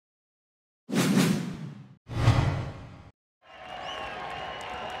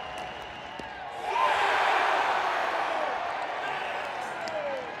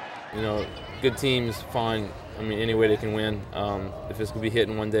You know, good teams find, any way they can win. If it's going to be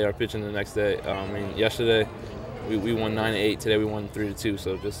hitting one day or pitching the next day. Yesterday we won 9-8. Today we won 3-2.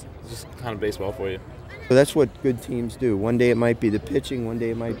 So just kind of baseball for you. So that's what good teams do. One day it might be the pitching, one day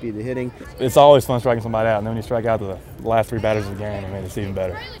it might be the hitting. It's always fun striking somebody out, and then when you strike out the last 3 batters of the game, it's even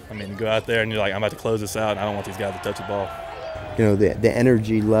better. You go out there and you're like, I'm about to close this out, and I don't want these guys to touch the ball. You know, the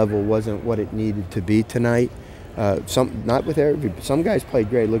energy level wasn't what it needed to be tonight. Not with everybody. Some guys played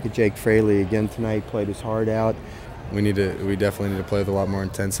great. Look at Jake Fraley again tonight, played his heart out. We definitely need to play with a lot more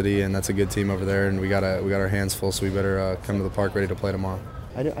intensity, and that's a good team over there, and we got our hands full, so we better come to the park ready to play tomorrow.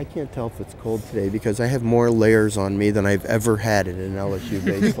 I can't tell if it's cold today because I have more layers on me than I've ever had in an LSU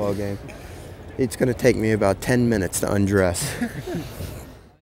baseball game. It's going to take me about 10 minutes to undress.